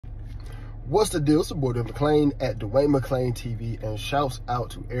What's the deal? It's your boy Dwayne McClain at Dwayne McClain TV, and shouts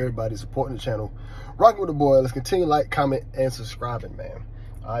out to everybody supporting the channel. Rocking with the boy. Let's continue like, comment, and subscribing, man.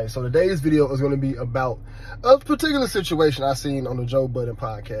 All right, so today's video is going to be about a particular situation I seen on the Joe Budden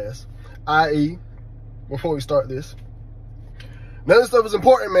podcast, i.e., before we start this, none of this stuff is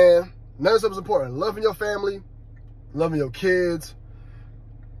important, man. None of this stuff is important. Loving your family, loving your kids,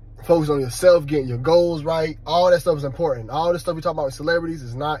 focus on yourself, getting your goals right. All that stuff is important. All this stuff we talk about with celebrities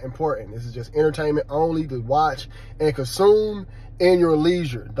is not important. This is just entertainment only to watch and consume in your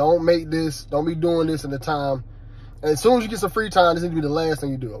leisure. Don't be doing this in the time. And as soon as you get some free time, this needs to be the last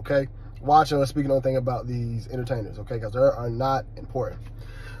thing you do, okay? Watching or speaking on thing about these entertainers, okay? Because they are not important.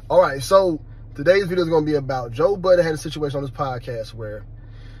 All right, so today's video is going to be about Joe Budden had a situation on his podcast where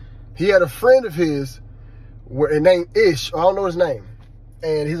he had a friend of his named Ish, or I don't know his name.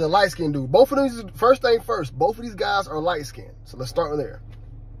 And he's a light-skinned dude. Both of these, first thing first, both of these guys are light-skinned. So let's start there,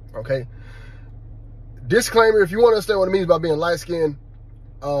 okay? Disclaimer, if you want to understand what it means by being light-skinned,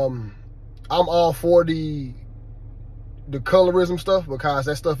 I'm all for the colorism stuff, because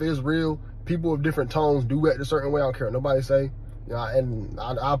that stuff is real. People of different tones do act a certain way. I don't care what nobody say. You know, and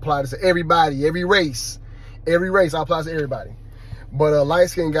I apply this to everybody, every race. Every race, I apply this to everybody. But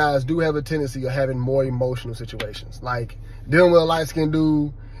light-skinned guys do have a tendency of having more emotional situations. Like, dealing with a light-skinned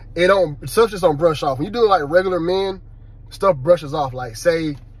dude, stuff just don't brush off. When you're doing like regular men, stuff brushes off. Like,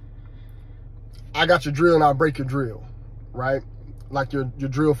 say, I got your drill and I'll break your drill, right? Like your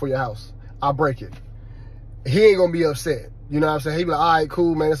drill for your house. I'll break it. He ain't gonna be upset. You know what I'm saying? He be like, all right,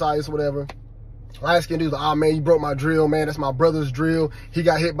 cool, man, it's all right, it's whatever. Light-skinned dude's like, oh, man, you broke my drill, man. That's my brother's drill. He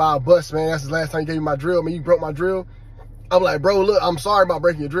got hit by a bus, man. That's the last time you gave me my drill, man. You broke my drill. I'm like, bro, look, I'm sorry about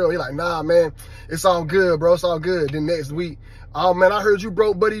breaking your drill. He like, nah, man, it's all good, bro. It's all good. Then next week, oh, man, I heard you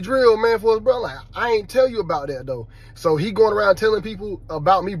broke Buddy drill, man, for his brother. Like, I ain't tell you about that, though. So he going around telling people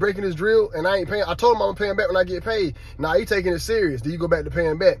about me breaking his drill, and I ain't paying. I told him I'm paying back when I get paid. Nah, he taking it serious. Do you go back to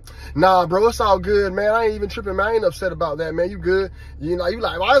paying back? Nah, bro, it's all good, man. I ain't even tripping, man. I ain't upset about that, man. You good? You know, you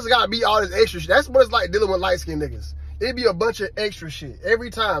like, why does it got to be all this extra shit? That's what it's like dealing with light-skinned niggas. It be a bunch of extra shit every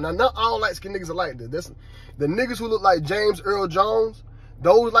time. Now, not all light-skinned niggas are like this. The niggas who look like James Earl Jones,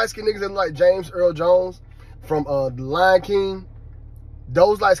 those light-skinned niggas that look like James Earl Jones from The Lion King,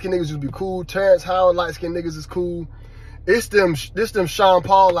 those light-skinned niggas used to be cool. Terrence Howard light-skinned niggas is cool. It's them Sean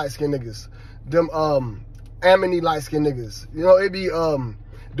Paul light-skinned niggas. Them Amity light-skinned niggas. You know, it be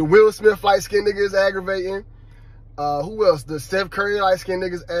the Will Smith light-skinned niggas aggravating. Who else? The Steph Curry light-skinned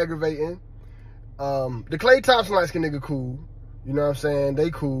niggas aggravating. The Klay Thompson light-skinned nigga cool. You know what I'm saying?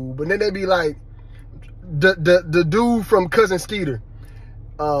 They cool. But then they be like the dude from Cousin Skeeter.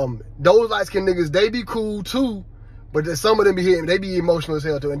 Those light-skinned niggas, they be cool too. But then some of them be hitting, they be emotional as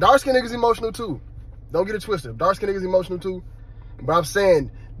hell too. And dark-skinned niggas emotional too. Don't get it twisted. Dark-skinned niggas emotional too. But I'm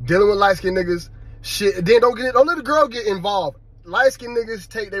saying, dealing with light-skinned niggas, shit, then don't let the girl get involved. Light-skinned niggas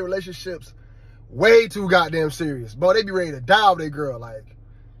take their relationships way too goddamn serious. Bro, they be ready to die with their girl. Like,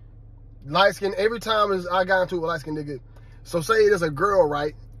 light-skinned, every time I got into it with a light-skinned nigga, so say there's a girl,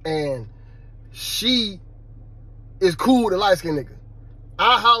 right, and she is cool with a light-skinned nigga.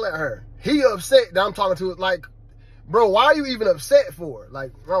 I holler at her. He upset that I'm talking to it, like, bro, why are you even upset for?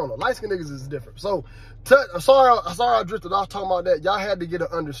 Like, I don't know. Light-skinned niggas is different. So, I'm sorry I drifted off talking about that. Y'all had to get an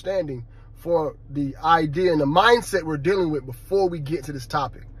understanding for the idea and the mindset we're dealing with before we get to this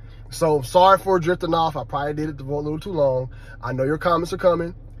topic. So, sorry for drifting off. I probably did it for a little too long. I know your comments are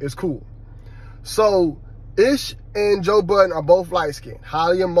coming. It's cool. So, Ish and Joe Budden are both light-skinned,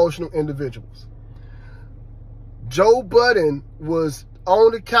 highly emotional individuals. Joe Budden was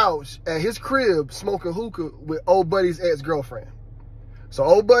on the couch at his crib smoking hookah with old buddy's ex-girlfriend. So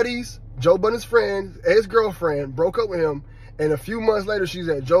old buddy's, Joe Budden's friend, ex-girlfriend, broke up with him, and a few months later she's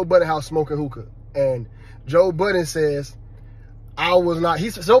at Joe Budden's house smoking hookah. And Joe Budden says, Joe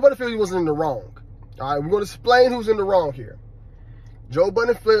Budden feels he wasn't in the wrong. All right, we're going to explain who's in the wrong here. Joe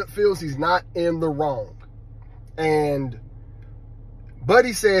Budden feels he's not in the wrong. And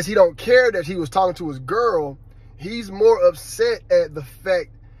Buddy says he don't care that he was talking to his girl. He's more upset at the fact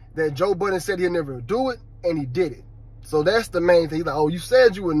that Joe Budden said he'd never do it, and he did it. So that's the main thing. He's like, oh, you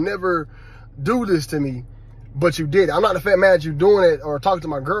said you would never do this to me, but you did it. I'm not the fact mad at you doing it or talking to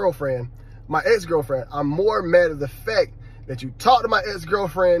my girlfriend, my ex-girlfriend. I'm more mad at the fact that you talked to my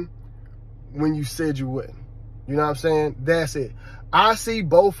ex-girlfriend when you said you wouldn't. You know what I'm saying? That's it. I see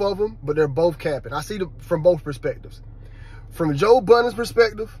both of them, but they're both capping. I see them from both perspectives. From Joe Budden's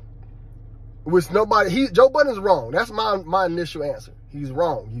perspective, Joe Budden's wrong. That's my initial answer. He's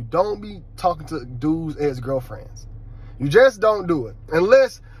wrong. You don't be talking to dudes as girlfriends. You just don't do it.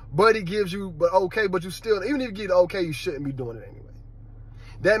 Unless Buddy gives you okay, but you still, even if you get okay, you shouldn't be doing it anyway.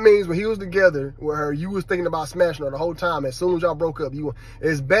 That means when he was together with her, you was thinking about smashing her the whole time. As soon as y'all broke up,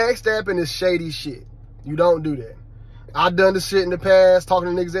 it's backstabbing, it's shady shit. You don't do that. I've done this shit in the past,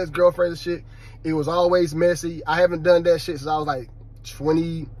 talking to niggas' ex-girlfriends and shit. It was always messy. I haven't done that shit since I was like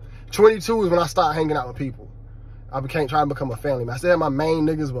 22 is when I started hanging out with people. I became trying to become a family man. I still have my main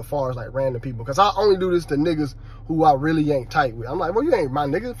niggas, but as far as like random people, because I only do this to niggas who I really ain't tight with. I'm like, well, you ain't my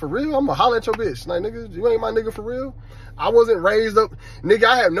nigga for real. I'm gonna holler at your bitch. Like, nigga, you ain't my nigga for real. I wasn't raised up, nigga.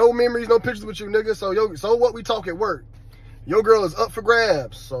 I have no memories, no pictures with you, nigga. So what we talk at work? Your girl is up for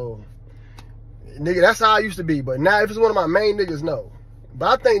grabs. So, nigga, that's how I used to be. But now, if it's one of my main niggas, no.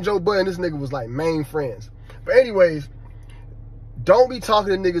 But I think Joe Budden, this nigga was like main friends. But anyways, don't be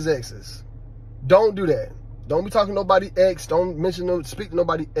talking to niggas' exes. Don't do that. Don't be talking to nobody ex. Don't speak to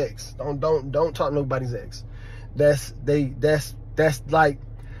nobody ex. Don't talk to nobody's ex. That's like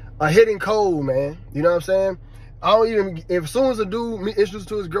a hidden code, man. You know what I'm saying? I don't even, if as soon as a dude introduced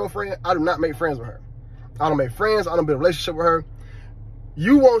to his girlfriend, I do not make friends with her. I don't make friends. I don't build a relationship with her.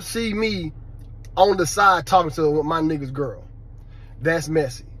 You won't see me on the side talking to my nigga's girl. That's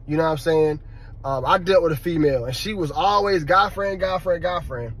messy. You know what I'm saying? I dealt with a female and she was always guy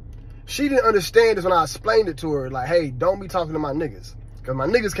friend. She didn't understand this when I explained it to her. Like, hey, don't be talking to my niggas. Because my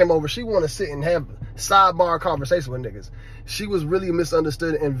niggas came over. She wanted to sit and have sidebar conversation with niggas. She was really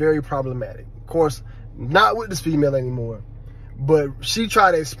misunderstood and very problematic. Of course, not with this female anymore. But she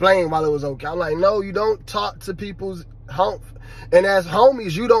tried to explain while it was okay. I'm like, no, you don't talk to people's home. And as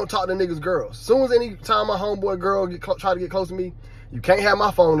homies, you don't talk to niggas' girls. As soon as any time my homeboy girl try to get close to me, you can't have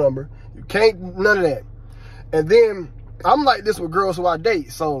my phone number. You can't, none of that. And then, I'm like this with girls who I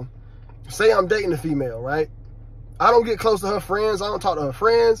date. So, say I'm dating a female, right? I don't get close to her friends. I don't talk to her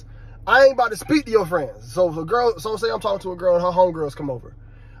friends. I ain't about to speak to your friends. So say I'm talking to a girl and her homegirls come over.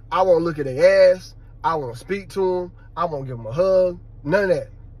 I won't look at their ass. I won't speak to them. I won't give them a hug. None of that.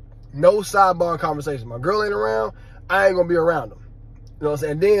 No sidebar conversation. My girl ain't around. I ain't gonna be around them. You know what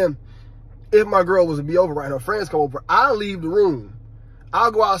I'm saying? Then, if my girl was to be over, right, and her friends come over, I'll leave the room.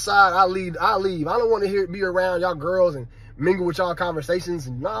 I'll go outside. I'll leave. I don't want to be around y'all girls and mingle with y'all conversations.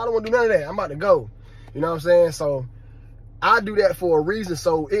 And I don't want to do none of that. I'm about to go. You know what I'm saying? So I do that for a reason.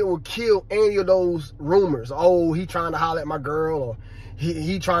 So it will kill any of those rumors. Oh, he trying to holler at my girl, or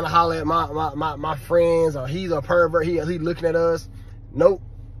he trying to holler at my friends, or he's a pervert. He looking at us. Nope.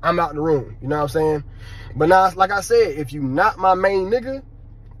 I'm out the room. You know what I'm saying? But now, like I said, if you not my main nigga,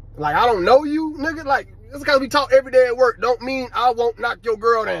 like I don't know you, nigga, like just because we talk every day at work don't mean I won't knock your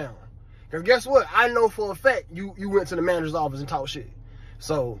girl down. Because guess what? I know for a fact you went to the manager's office and talked shit.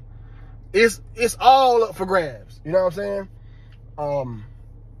 So it's all up for grabs. You know what I'm saying?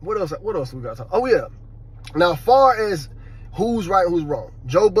 What else we got to talk? Oh yeah. Now, as far as who's right and who's wrong,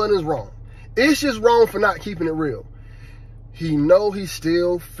 Joe Budden is wrong. It's just wrong for not keeping it real. He know he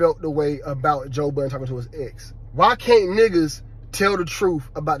still felt the way about Joe Budden talking to his ex. Why can't niggas tell the truth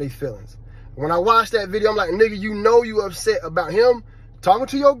about their feelings? When I watched that video, I'm like, nigga, you know you upset about him talking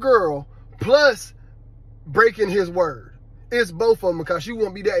to your girl, plus breaking his word. It's both of them because you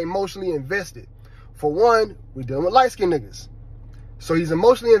won't be that emotionally invested. For one, we dealing with light-skinned niggas. So he's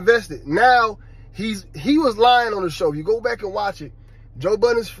emotionally invested. Now, he was lying on the show. If you go back and watch it, Joe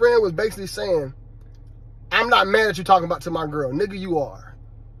Budden's friend was basically saying, I'm not mad at you talking about to my girl. Nigga, you are.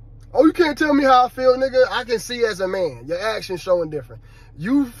 Oh, you can't tell me how I feel, nigga. I can see as a man. Your actions showing different.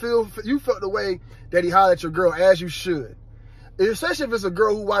 You felt the way that he hollered at your girl, as you should. Especially if it's a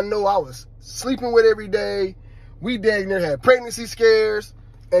girl who I know I was sleeping with every day. We dang near had pregnancy scares.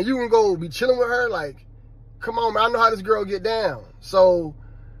 And you can go be chilling with her. Like, come on, man. I know how this girl get down. So,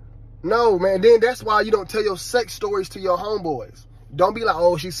 no, man. Then that's why you don't tell your sex stories to your homeboys. Don't be like,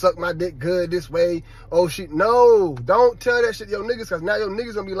 oh, she sucked my dick good this way. Oh, no, don't tell that shit to your niggas, because now your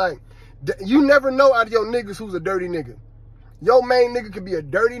niggas gonna be like, you never know out of your niggas who's a dirty nigga. Your main nigga could be a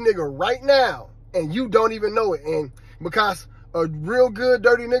dirty nigga right now, and you don't even know it. And because a real good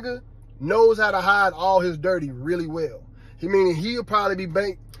dirty nigga knows how to hide all his dirty really well. He'll probably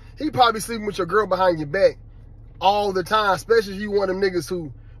be sleeping with your girl behind your back all the time, especially if you one of them niggas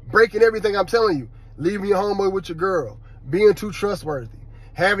who breaking everything I'm telling you, leaving your homeboy with your girl, being too trustworthy,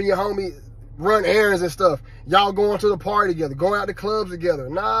 having your homie run errands and stuff, y'all going to the party together, going out to clubs together.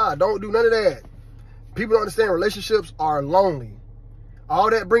 Nah, don't do none of that. People don't understand relationships are lonely.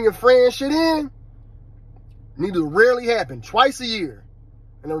 All that bringing friend shit in need to rarely happen. Twice a year.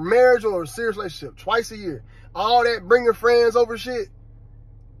 In a marriage or a serious relationship, twice a year. All that bringing friends over shit,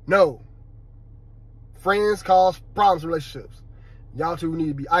 no. Friends cause problems in relationships. Y'all two need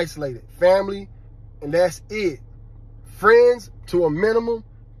to be isolated. Family, and that's it. Friends to a minimum,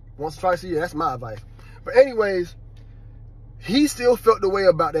 once or twice a year. That's my advice. But anyways, he still felt the way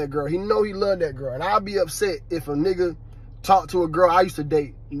about that girl. He know he loved that girl. And I'd be upset if a nigga talked to a girl I used to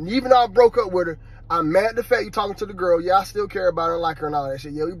date. And even though I broke up with her, I'm mad at the fact you talking to the girl. Yeah, I still care about her and like her and all that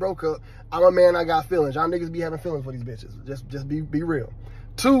shit. Yeah, we broke up. I'm a man, I got feelings. Y'all niggas be having feelings for these bitches. Just be real.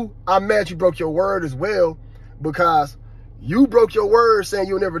 2, I'm mad you broke your word as well, because you broke your word saying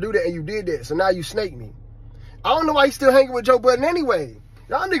you'll never do that and you did that. So now you snake me. I don't know why you still hanging with Joe Budden anyway.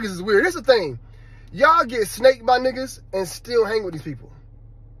 Y'all niggas is weird. That's the thing. Y'all get snaked by niggas and still hang with these people.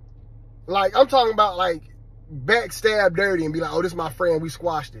 Like, I'm talking about, like, backstab dirty and be like, oh, this is my friend, we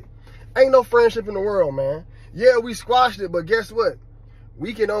squashed it. Ain't no friendship in the world, man. Yeah, we squashed it, but guess what?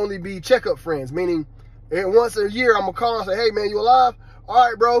 We can only be checkup friends, meaning once a year, I'm going to call and say, hey, man, you alive? All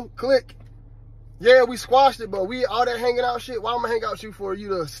right, bro, click. Yeah, we squashed it, but we all that hanging out shit, why am I hang out with you for you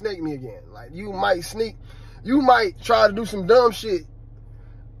to snake me again? Like, you might try to do some dumb shit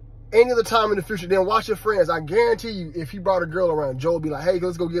any other time in the future. Then watch your friends. I guarantee you, if he brought a girl around, Joe would be like, hey,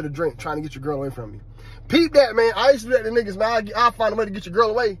 let's go get a drink, trying to get your girl away from me. Peep that, man. I used to do that to niggas, man. I'll find a way to get your girl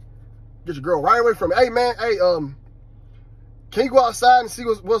away. Get your girl right away from me. Hey, man, hey, can you go outside and see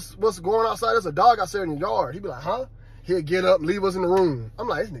what's going outside? There's a dog outside in your yard. He'd be like, huh? He'll get up, leave us in the room. I'm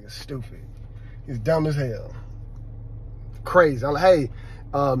like, this nigga's stupid. He's dumb as hell. Crazy. I'm like, hey,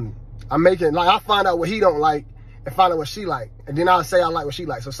 I'm making, like, I find out what he don't like and find out what she like. And then I'll say I like what she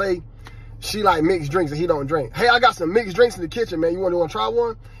like. So say she like mixed drinks and he don't drink. Hey, I got some mixed drinks in the kitchen, man. You want to try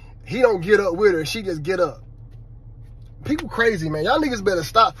one? He don't get up with her. She just get up. People crazy, man. Y'all niggas better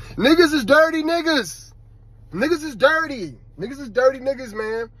stop. Niggas is dirty niggas. Niggas is dirty. Niggas is dirty niggas,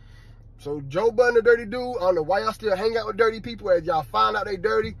 man. So Joe Budden, a dirty dude. I don't know why y'all still hang out with dirty people as y'all find out they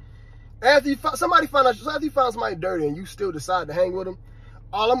dirty. After you find somebody dirty and you still decide to hang with them,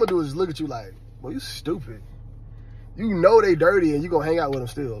 all I'm gonna do is look at you like, well, you stupid. You know they dirty and you gonna hang out with them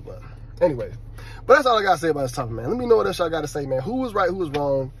still. But anyways, but that's all I gotta say about this topic, man. Let me know what else y'all gotta say, man. Who was right, who was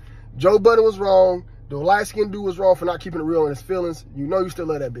wrong? Joe Budden was wrong. The light-skinned dude was wrong for not keeping it real in his feelings. You know you still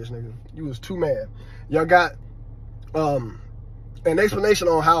love that bitch, nigga. You was too mad. Y'all got an explanation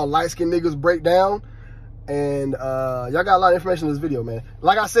on how light-skinned niggas break down. And y'all got a lot of information in this video, man.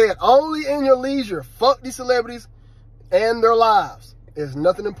 Like I said, only in your leisure. Fuck these celebrities and their lives. It's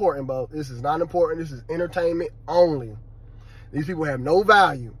nothing important, bro. This is not important. This is entertainment only. These people have no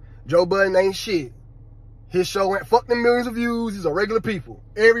value. Joe Budden ain't shit. His show went fuck them millions of views. These are regular people.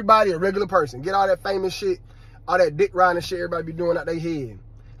 Everybody a regular person. Get all that famous shit, all that dick riding shit everybody be doing out their head.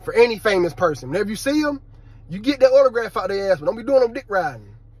 For any famous person. Whenever you see them, you get that autograph out their ass, but don't be doing them dick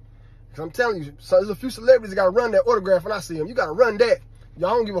riding. Because I'm telling you, so there's a few celebrities that got to run that autograph when I see them. You got to run that.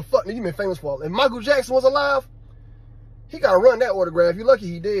 Y'all don't give a fuck. You been famous for. If Michael Jackson was alive, he got to run that autograph. You lucky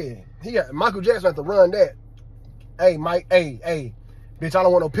he did. Michael Jackson have to run that. Hey, Mike, hey. Bitch, I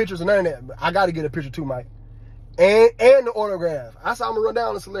don't want no pictures or none of that. But I got to get a picture too, Mike. And the autograph. That's how I'm going to run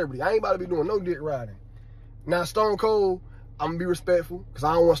down a celebrity. I ain't about to be doing no dick riding. Now, Stone Cold, I'm going to be respectful. Because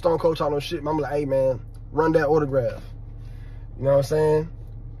I don't want Stone Cold talking no shit. I'm like, hey, man, run that autograph. You know what I'm saying?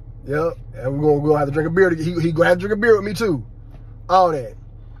 Yep. And we're going to have to drink a beer. He going to have to drink a beer with me, too. All that.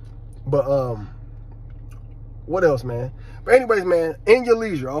 But, what else, man? But anyways, man, in your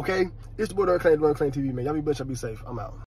leisure, okay? It's the boy, Dwayne Clay TV, man. Y'all be blessed, y'all be safe. I'm out.